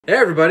Hey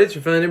everybody, it's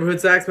your friendly neighborhood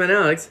saxman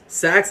Alex,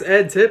 Sax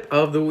Ed Tip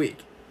of the week.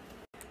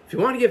 If you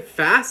want to get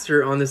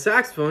faster on the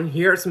saxophone,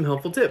 here are some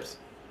helpful tips.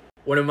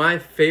 One of my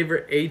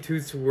favorite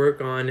etudes to work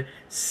on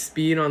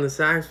speed on the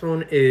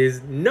saxophone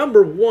is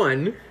number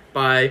 1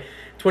 by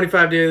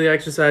 25 Daily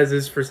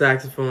Exercises for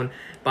Saxophone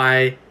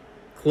by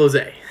Close.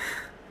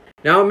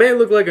 Now it may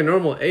look like a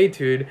normal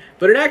etude,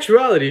 but in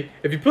actuality,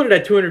 if you put it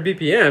at 200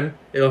 BPM,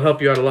 it'll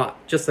help you out a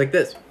lot, just like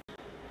this.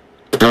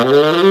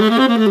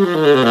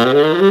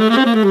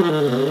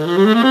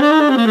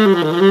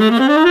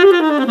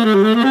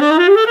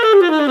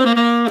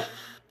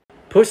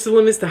 Push the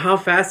limits to how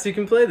fast you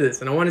can play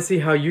this, and I want to see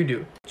how you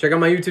do. Check out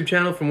my YouTube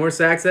channel for more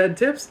Sax Ed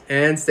tips,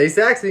 and stay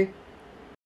saxy!